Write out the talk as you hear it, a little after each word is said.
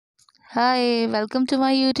Hi, welcome to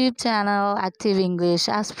my YouTube channel, Active English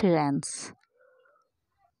Aspirants.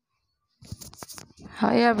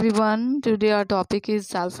 Hi everyone, today our topic is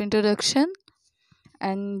self-introduction.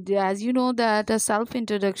 And as you know that a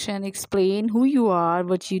self-introduction explain who you are,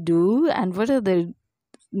 what you do, and what other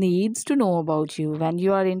needs to know about you. When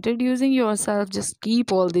you are introducing yourself, just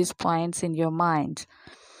keep all these points in your mind.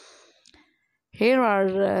 Here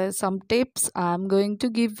are some tips I'm going to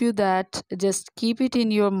give you that just keep it in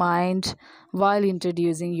your mind while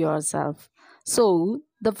introducing yourself. So,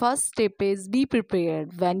 the first tip is be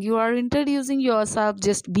prepared. When you are introducing yourself,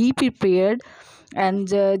 just be prepared and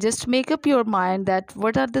just make up your mind that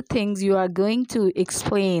what are the things you are going to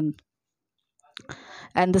explain.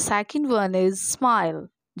 And the second one is smile.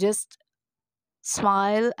 Just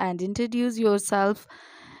smile and introduce yourself.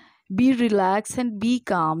 Be relaxed and be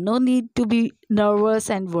calm. No need to be nervous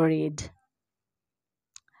and worried.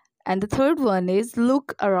 And the third one is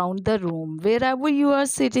look around the room. Wherever you are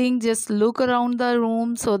sitting, just look around the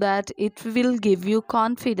room so that it will give you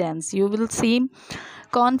confidence. You will seem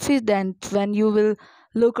confident when you will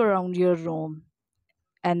look around your room.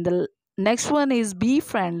 And the next one is be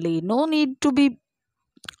friendly. No need to be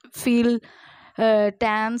feel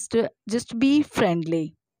tensed. Just be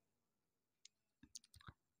friendly.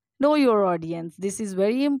 Know your audience. This is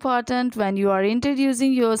very important. When you are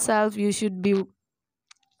introducing yourself, you should be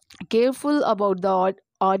careful about the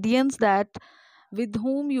audience that with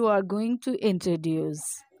whom you are going to introduce.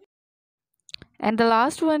 And the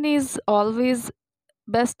last one is always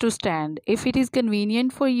best to stand. If it is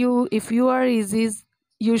convenient for you, if you are easy,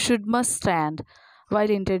 you should must stand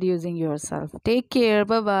while introducing yourself. Take care.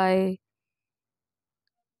 Bye bye.